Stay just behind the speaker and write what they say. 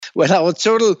Well, our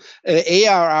total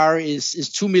ARR is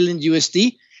 $2 million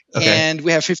USD, okay. And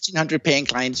we have 1,500 paying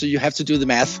clients, so you have to do the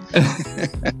math.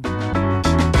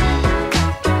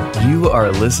 You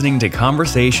are listening to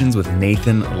Conversations with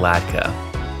Nathan Latka.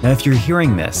 Now, if you're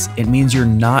hearing this, it means you're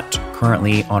not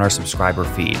currently on our subscriber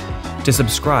feed. To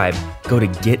subscribe, go to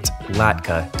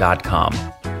getlatka.com.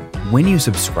 When you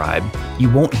subscribe, you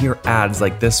won't hear ads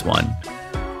like this one.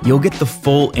 You'll get the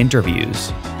full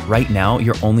interviews. Right now,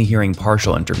 you're only hearing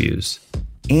partial interviews.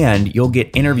 And you'll get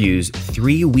interviews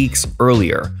 3 weeks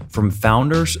earlier from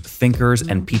founders, thinkers,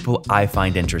 and people I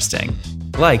find interesting.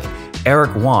 Like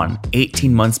Eric Yuan,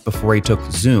 18 months before he took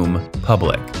Zoom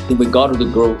public. We got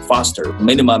to grow faster.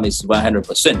 Minimum is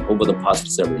 100% over the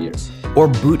past several years. Or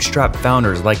bootstrap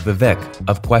founders like Vivek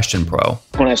of Question Pro.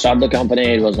 When I started the company,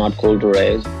 it was not cool to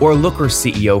raise. Or Looker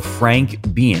CEO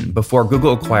Frank Bean before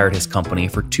Google acquired his company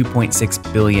for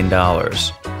 $2.6 billion.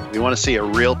 We want to see a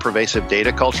real pervasive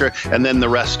data culture, and then the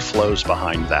rest flows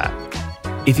behind that.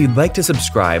 If you'd like to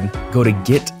subscribe, go to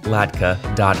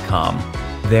getlatka.com.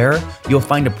 There, you'll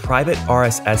find a private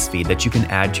RSS feed that you can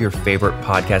add to your favorite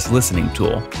podcast listening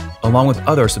tool, along with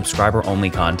other subscriber-only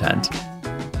content.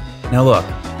 Now look,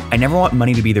 I never want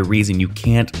money to be the reason you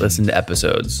can't listen to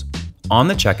episodes. On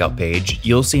the checkout page,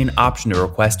 you'll see an option to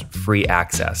request free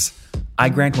access. I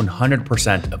grant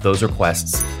 100% of those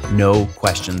requests, no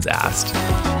questions asked.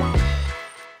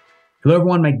 Hello,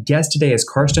 everyone. My guest today is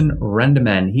Karsten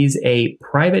Rendemann. He's a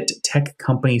private tech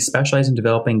company specialized in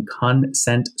developing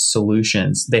consent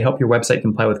solutions. They help your website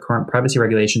comply with current privacy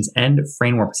regulations and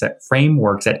frameworks at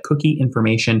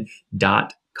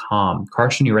cookieinformation.com.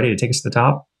 Karsten, you ready to take us to the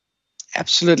top?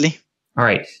 Absolutely. All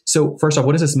right. So first off,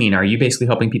 what does this mean? Are you basically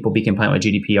helping people be compliant with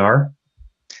GDPR?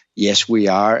 Yes, we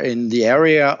are in the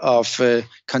area of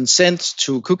consent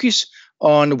to cookies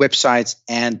on websites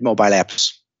and mobile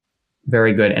apps.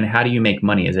 Very good. And how do you make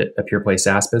money? Is it a pure play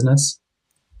SaaS business?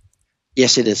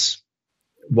 Yes, it is.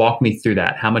 Walk me through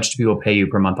that. How much do people pay you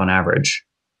per month on average?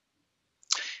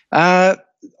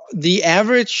 The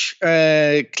average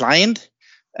client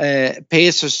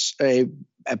pays us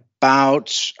about...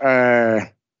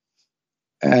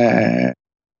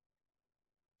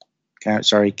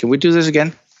 sorry, can we do this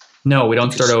again? No, we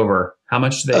don't start over. How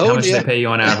much do they pay you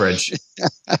on average?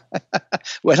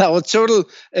 Well, our total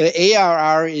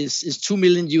ARR is $2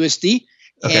 million USD,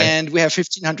 okay. And we have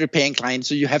 1,500 paying clients,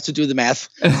 so you have to do the math.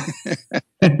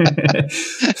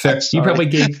 Fair. You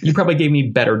probably gave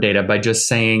me better data by just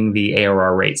saying the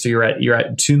ARR rate. So you're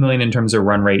at 2 million in terms of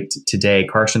run rate today.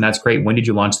 Karsten, that's great. When did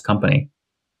you launch the company?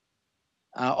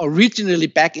 Originally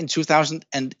back in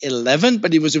 2011,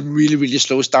 but it was a really, really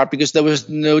slow start because there was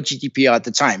no GDPR at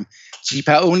the time.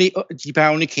 GDPR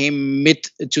only came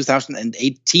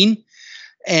mid-2018,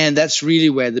 and that's really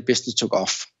where the business took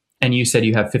off. And you said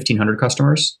you have 1,500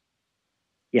 customers?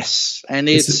 Yes, and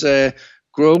it's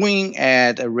growing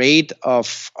at a rate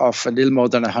of a little more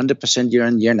than 100% year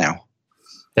on year now.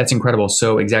 That's incredible.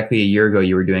 So exactly a year ago,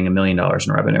 you were doing $1 million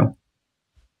in revenue?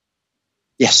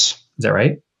 Yes. Is that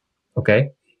right? Okay.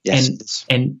 Yes.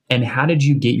 And how did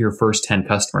you get your first 10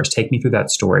 customers? Take me through that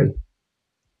story.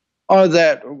 Oh,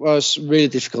 that was really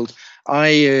difficult.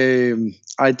 I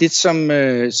did some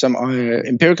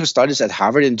empirical studies at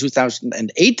Harvard in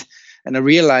 2008, and I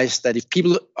realized that if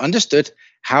people understood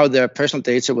how their personal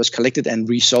data was collected and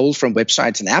resold from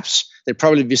websites and apps, they'd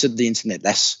probably visit the internet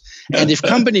less. And if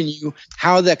company knew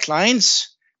how their clients'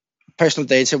 personal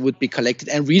data would be collected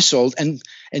and resold and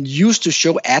used to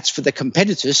show ads for their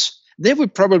competitors, they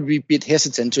would probably be a bit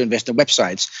hesitant to invest in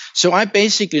websites. So I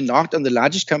basically knocked on the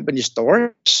largest company's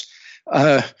doors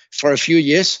for a few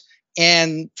years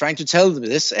and trying to tell them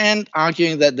this and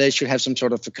arguing that they should have some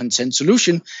sort of a consent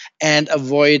solution and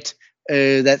avoid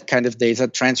that kind of data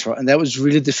transfer. And that was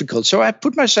really difficult. So I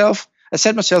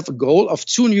set myself a goal of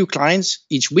 2 new clients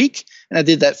each week, and I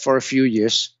did that for a few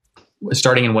years.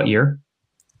 Starting in what year?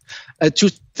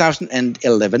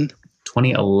 2011.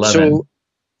 2011. So,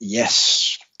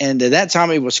 yes. And at that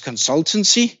time, it was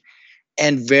consultancy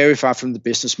and very far from the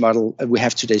business model we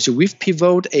have today. So we've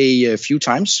pivoted a few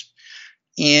times.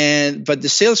 But the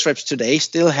sales reps today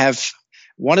still have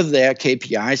one of their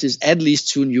KPIs is at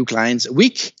least 2 new clients a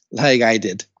week, like I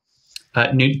did.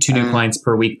 2 new clients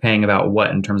per week paying about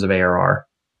what in terms of ARR?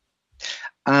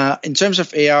 In terms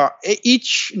of ARR,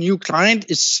 each new client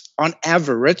is on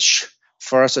average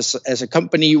for us as a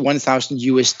company, 1,000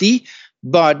 USD.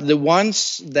 But the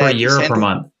ones that... Per year or per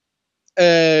month?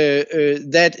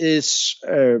 That is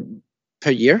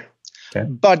per year. Okay.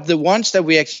 But the ones that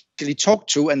we actually talk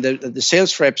to and the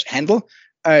sales reps handle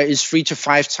is 3 to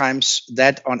 5 times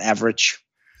that on average.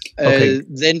 Okay.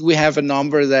 Then we have a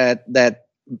number that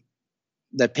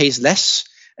that pays less,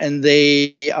 and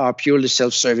they are purely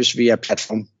self-service via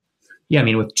platform. Yeah, I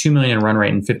mean, with 2 million run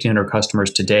rate and 1,500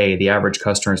 customers today, the average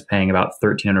customer is paying about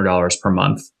 $1,300 per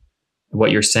month.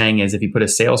 What you're saying is if you put a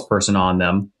salesperson on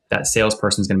them, that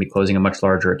salesperson is going to be closing a much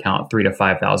larger account, $3,000 to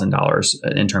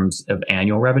 $5,000 in terms of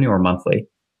annual revenue or monthly?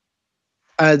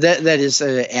 That is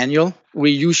annual.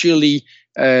 We usually,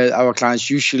 our clients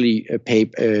usually pay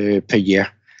per year.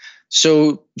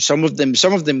 So some of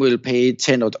them will pay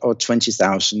 10 or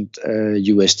 20,000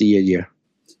 USD a year.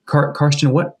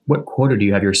 Karsten, what quota do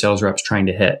you have your sales reps trying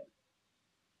to hit?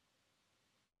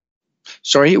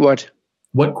 Sorry, what?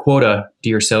 What quota do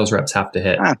your sales reps have to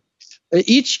hit?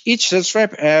 Each sales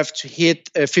rep have to hit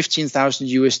 15,000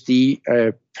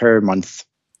 USD per month.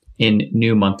 In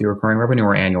new monthly recurring revenue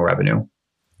or annual revenue?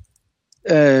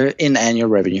 In annual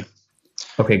revenue.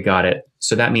 Okay, got it.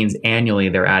 So that means annually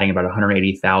they're adding about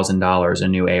 $180,000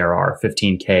 in new ARR,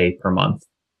 15K per month.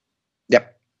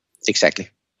 Yep, exactly.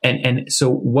 And so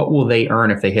what will they earn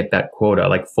if they hit that quota?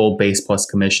 Like full base plus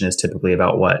commission is typically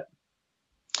about what?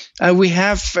 We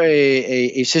have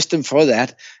a system for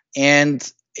that, and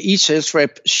each sales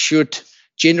rep should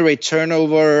generate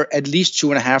turnover at least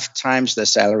 2.5 times their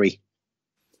salary.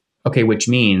 Okay, which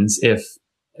means if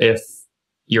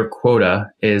your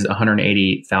quota is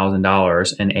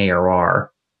 $180,000 in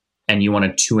ARR, and you want a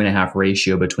 2.5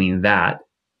 ratio between that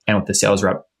and what the sales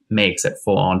rep makes at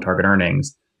full on target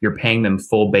earnings, you're paying them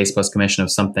full base plus commission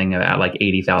of something at like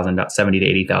 $70,000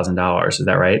 to $80,000. Is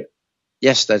that right?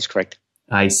 Yes, that's correct.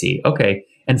 I see. Okay.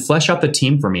 And flesh out the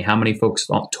team for me. How many folks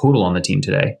total on the team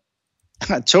today?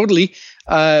 Totally.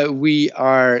 We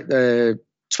are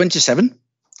 27,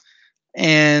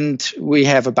 and we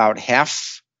have about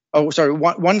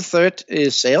one third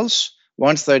is sales,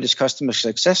 1/3 is customer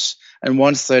success, and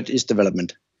 1/3 is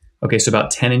development. Okay. So about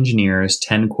 10 engineers,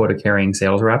 10 quota carrying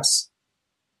sales reps.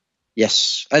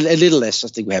 Yes, a little less. I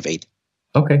think we have 8.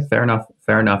 Okay, fair enough.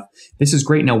 This is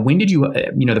great. Now, when did you,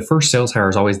 the first sales hire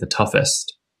is always the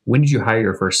toughest. When did you hire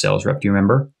your first sales rep? Do you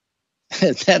remember?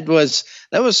 That was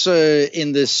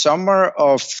in the summer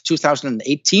of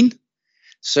 2018,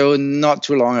 so not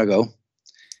too long ago.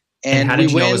 And how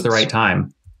did you know it was the right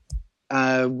time?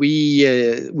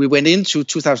 We went into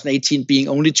 2018 being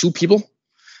only 2 people.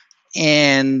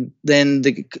 And then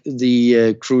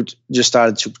the crew just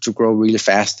started to grow really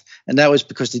fast. And that was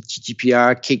because the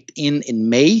GDPR kicked in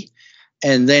May,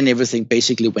 and then everything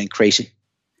basically went crazy.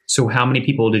 So how many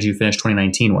people did you finish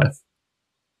 2019 with?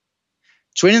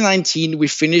 2019, we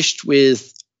finished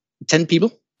with 10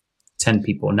 people. 10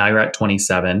 people. Now you're at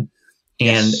 27.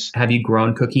 And Yes. Have you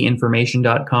grown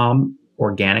cookieinformation.com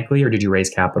organically, or did you raise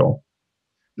capital?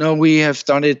 No, we have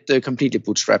done it completely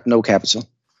bootstrapped, no capital.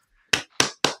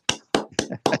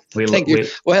 Thank you.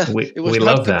 It was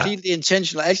not completely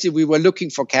intentional. Actually, we were looking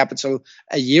for capital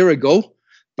a year ago,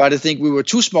 but I think we were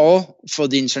too small for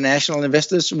the international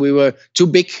investors. We were too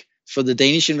big for the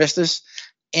Danish investors,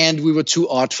 and we were too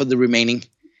odd for the remaining.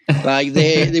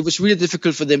 It was really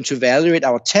difficult for them to evaluate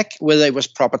our tech, whether it was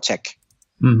proper tech.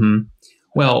 Mm-hmm.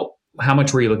 Well, how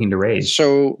much were you looking to raise?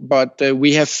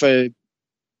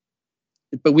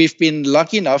 But we've been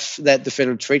lucky enough that the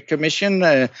Federal Trade Commission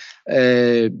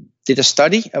did a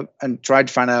study and tried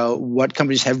to find out what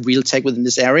companies have real tech within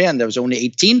this area, and there was only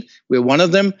 18. We're one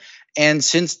of them. And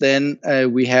since then,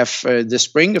 we have the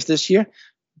spring of this year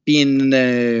been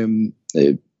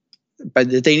by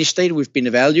the Danish state, we've been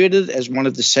evaluated as one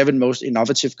of the 7 most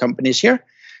innovative companies here.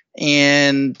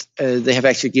 And they have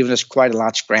actually given us quite a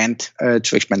large grant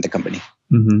to expand the company.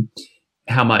 Mm-hmm.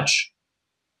 How much?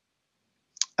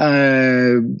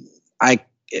 I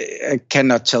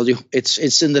cannot tell you.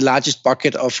 It's in the largest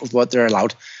bucket of what they're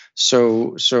allowed.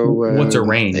 So what's a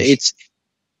range?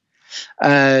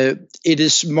 It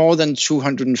is more than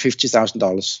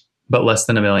 $250,000. But less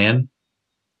than $1 million?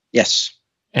 Yes.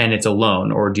 And it's a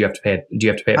loan, or do you have to pay it? Do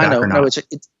you have to pay it back or not? No,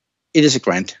 it is a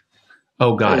grant.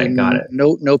 Oh, got it.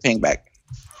 No paying back.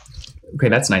 Okay,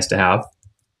 that's nice to have.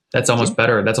 That's almost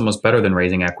better. That's almost better than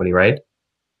raising equity, right?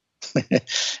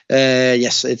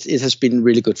 Yes, it has been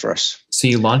really good for us. So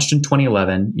you launched in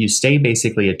 2011. You stay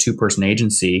basically a 2-person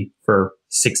agency for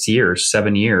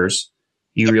 7 years.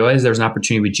 You realize there's an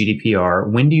opportunity with GDPR.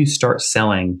 When do you start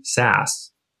selling SaaS?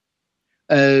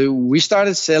 We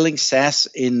started selling SaaS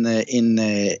in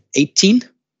 18,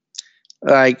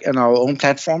 like on our own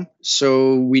platform.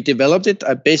 So we developed it.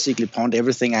 I basically pawned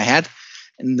everything I had,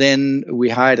 and then we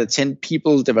hired a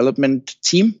 10-people development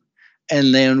team.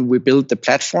 And then we built the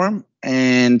platform,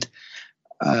 and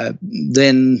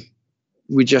then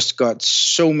we just got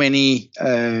so many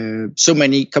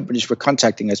companies were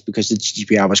contacting us because the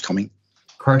GDPR was coming.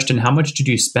 Karsten, how much did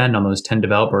you spend on those 10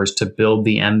 developers to build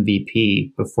the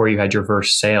MVP before you had your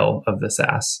first sale of the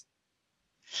SaaS?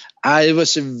 It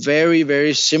was a very,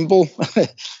 very simple.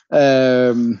 It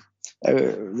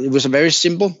was a very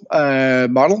simple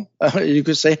model, you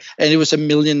could say, and it was $1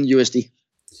 million USD.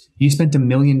 You spent $1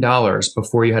 million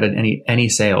before you had any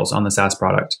sales on the SaaS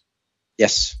product.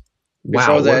 Yes.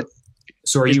 Wow.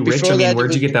 So are you rich? I mean,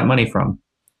 where'd you get that money from?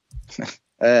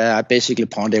 I basically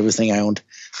pawned everything I owned.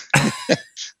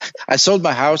 I sold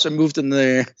my house and moved in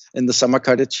the summer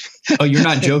cottage. Oh, you're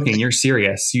not joking. You're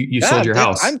serious. You sold your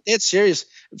house. I'm dead serious.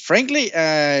 Frankly,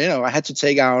 I had to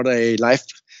take out a life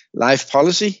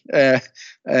policy.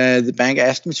 The bank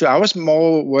asked me to. I was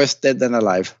more worth dead than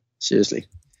alive. Seriously.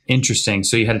 Interesting.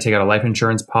 So you had to take out a life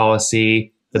insurance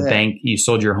policy. The bank, you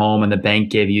sold your home and the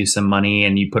bank gave you some money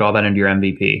and you put all that into your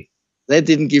MVP. They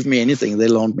didn't give me anything. They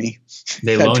loaned me.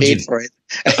 They loaned I paid you for it.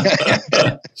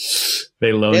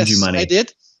 They loaned you money. I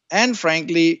did. And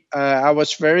frankly, I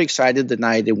was very excited the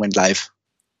night it went live.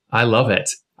 I love it.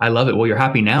 Well, you're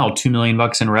happy now. $2 million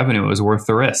in revenue. It was worth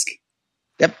the risk.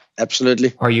 Yep,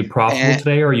 absolutely. Are you profitable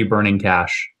today or are you burning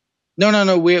cash?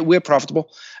 No. We're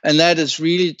profitable. And that has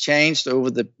really changed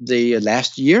over the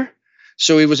last year.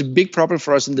 So it was a big problem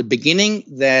for us in the beginning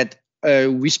that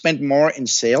we spent more in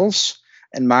sales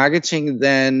and marketing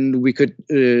than we could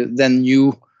than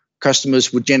new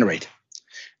customers would generate.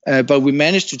 But we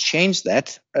managed to change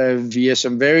that via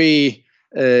some very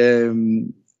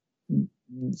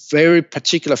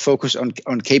particular focus on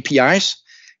KPIs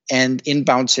and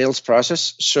inbound sales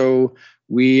process. So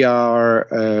we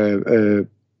are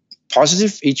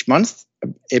positive each month,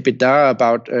 EBITDA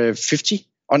about 50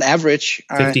 on average.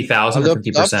 50,000 or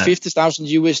 50%? 50,000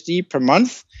 USD per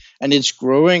month, and it's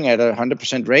growing at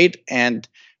 100% rate. And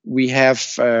we have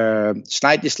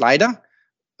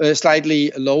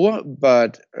slightly lower,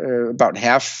 but about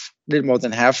half, a little more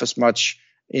than half as much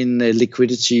in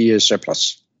liquidity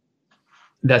surplus.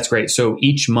 That's great. So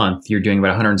each month you're doing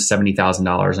about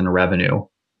 $170,000 in revenue.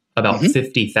 About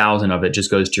 50,000 of it just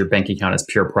goes to your bank account as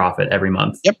pure profit every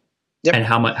month. Yep. And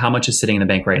how much is sitting in the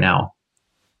bank right now?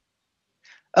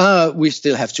 We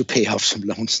still have to pay off some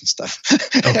loans and stuff.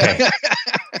 Okay.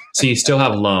 So you still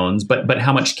have loans, but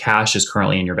how much cash is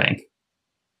currently in your bank?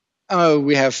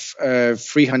 We have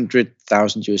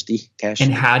 300,000 USD cash.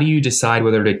 And how do you decide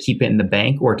whether to keep it in the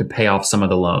bank or to pay off some of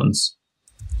the loans?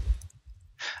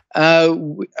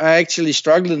 I actually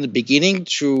struggled in the beginning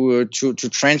to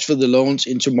transfer the loans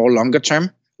into more longer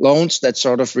term loans that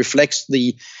sort of reflects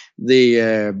the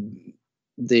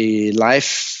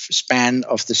lifespan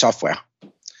of the software.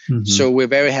 Mm-hmm. So we're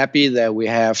very happy that we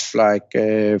have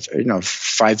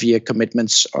 5-year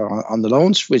commitments on the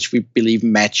loans, which we believe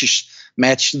match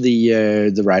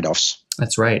the write-offs.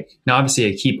 That's right. Now, obviously,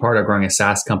 a key part of growing a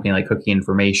SaaS company like Cookie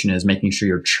Information is making sure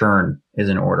your churn is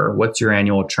in order. What's your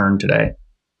annual churn today?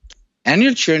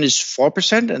 Annual churn is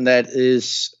 4%, and that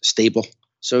is stable.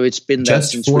 So it's been that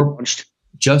since we launched.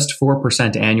 Just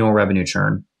 4% annual revenue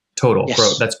churn total.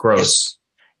 Yes. That's gross.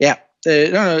 Yes. Yeah.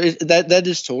 That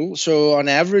is total. So on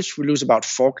average, we lose about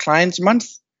 4 clients a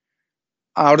month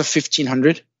out of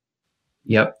 1,500.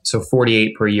 Yep. So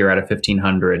 48 per year out of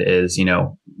 1,500 is,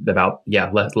 about,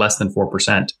 less than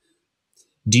 4%.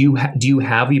 Do you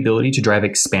have the ability to drive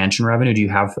expansion revenue? Do you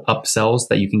have upsells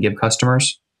that you can give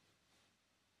customers?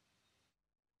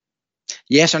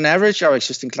 Yes, on average, our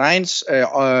existing clients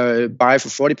buy for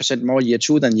 40% more year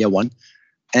 2 than year 1.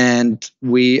 And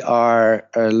we are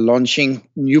launching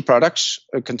new products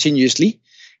continuously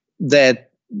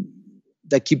that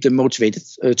keep them motivated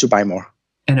to buy more.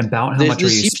 And about how much are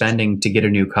you spending to get a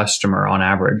new customer on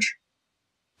average?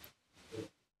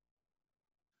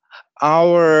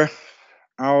 Our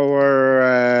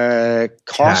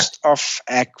cost of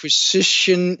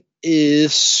acquisition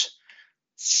is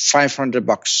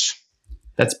 $500.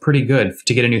 That's pretty good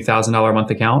to get a new $1,000 a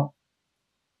month account.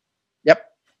 Yep.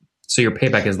 So your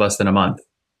payback is less than a month.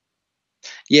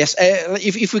 Yes.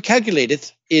 If we calculate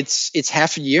it, it's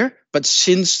half a year. But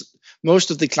since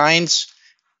most of the clients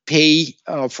pay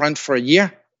upfront for a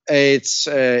year, it's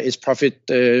profit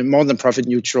more than profit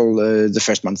neutral the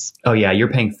first month. Oh yeah,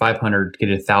 you're paying $500 to get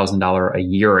a $1,000 a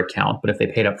year account, but if they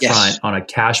paid up front on a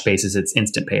cash basis, it's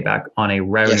instant payback. On a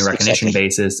revenue recognition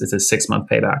basis, it's a 6-month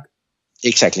payback.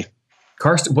 Exactly.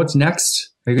 Karsten, what's next?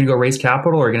 Are you going to go raise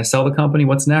capital, or are you going to sell the company?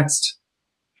 What's next?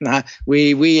 Nah,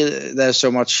 there's so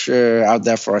much out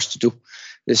there for us to do.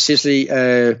 There's seriously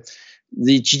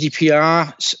the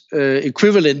GDPR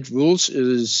equivalent rules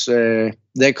is they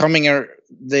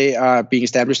are being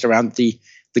established around the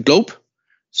globe.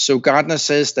 So Gartner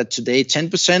says that today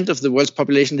 10% of the world's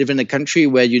population live in a country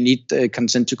where you need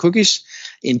consent to cookies.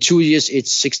 In 2 years,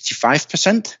 it's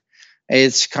 65%.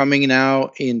 It's coming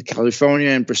now in California,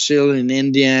 in Brazil, in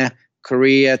India,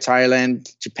 Korea, Thailand,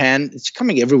 Japan. It's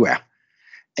coming everywhere.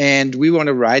 And we want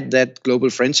to ride that global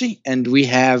frenzy. And we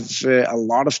have a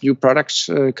lot of new products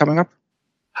coming up.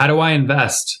 How do I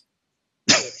invest?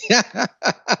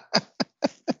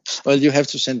 Well, you have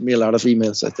to send me a lot of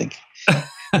emails, I think.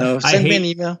 Send me an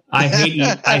email. I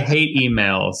hate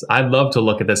emails. I'd love to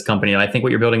look at this company. I think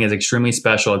what you're building is extremely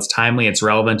special. It's timely, it's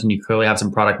relevant, and you clearly have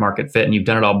some product market fit. And you've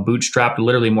done it all bootstrapped,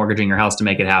 literally mortgaging your house to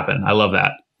make it happen. I love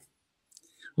that.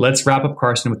 Let's wrap up,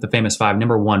 Carsten, with the famous five.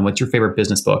 Number one, what's your favorite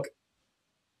business book?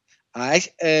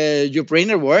 Your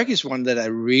Brain at Work is one that I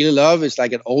really love. It's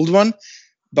like an old one,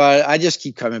 but I just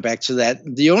keep coming back to that.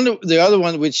 The other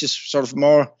one, which is sort of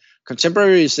more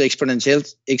contemporary, is the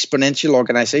Exponential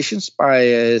Organizations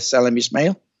by Salim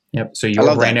Ismail. Yep. So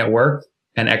Your Brain at Work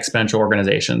and Exponential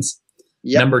Organizations.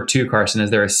 Yep. Number two, Carsten,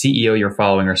 is there a CEO you're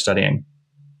following or studying?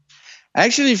 I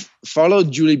actually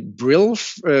followed Julie Brill,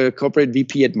 corporate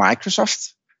VP at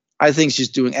Microsoft. I think she's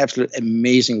doing absolute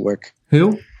amazing work.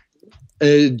 Who?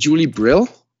 Julie Brill.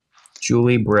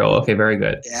 Julie Brill. Okay, very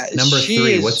good. Yeah, Number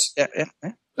three,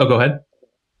 Oh, go ahead.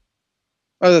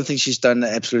 I think she's done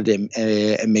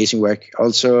absolutely amazing work.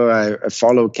 Also, I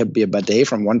follow Kabir Bade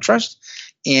from OneTrust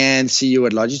and CEO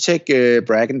at Logitech,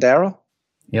 Bragg and Darrell.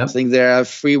 Yep. I think they are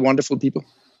three wonderful people.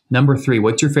 Number three,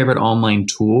 what's your favorite online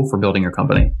tool for building your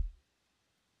company?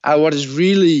 What has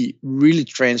really, really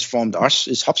transformed us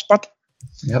is HubSpot.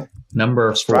 Yep.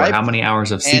 Number four, Stripe, how many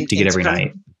hours of sleep do you get every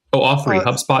night? Oh, all three,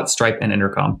 HubSpot, Stripe, and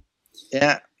Intercom.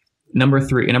 Yeah. Number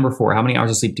four, how many hours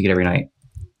of sleep do you get every night?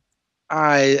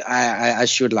 I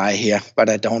should lie here, but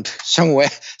I don't. Somewhere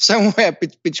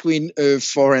between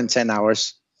 4 and 10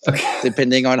 hours, okay,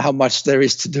 depending on how much there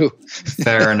is to do.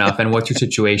 Fair enough. And what's your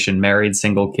situation? Married,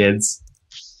 single, kids?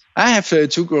 I have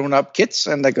 2 grown-up kids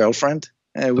and a girlfriend.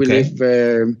 We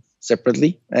live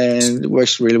separately, and it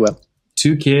works really well.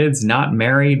 2 kids, not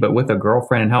married, but with a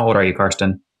girlfriend. And how old are you,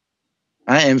 Carsten?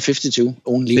 I am 52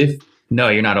 only. No,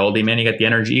 you're not oldie, man. You got the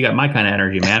energy. You got my kind of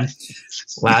energy, man.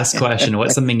 Last question.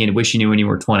 What's something you wish you knew when you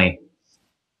were 20?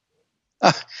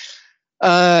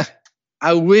 I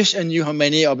wish I knew how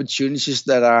many opportunities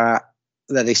that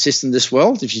exist in this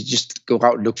world. If you just go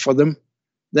out and look for them,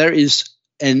 there is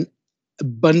an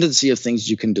abundance of things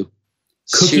you can do.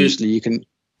 Seriously, you can.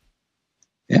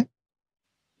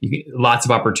 Lots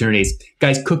of opportunities.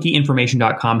 Guys,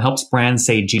 cookieinformation.com helps brands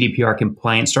stay GDPR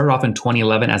compliant. Started off in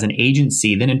 2011 as an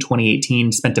agency. Then in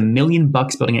 2018, spent $1 million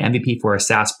building an MVP for a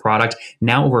SaaS product.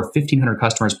 Now over 1,500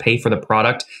 customers pay for the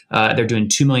product. They're doing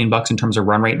 $2 million in terms of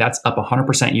run rate. That's up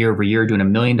 100% year over year, doing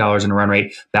 $1 million in run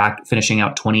rate back finishing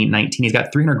out 2019. He's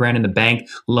got $300,000 in the bank.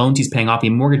 Loans he's paying off. He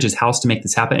mortgaged his house to make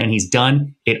this happen, and he's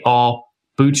done it all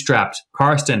bootstrapped.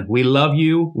 Carsten, we love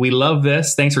you. We love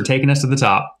this. Thanks for taking us to the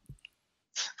top.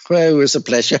 Well, it was a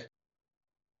pleasure.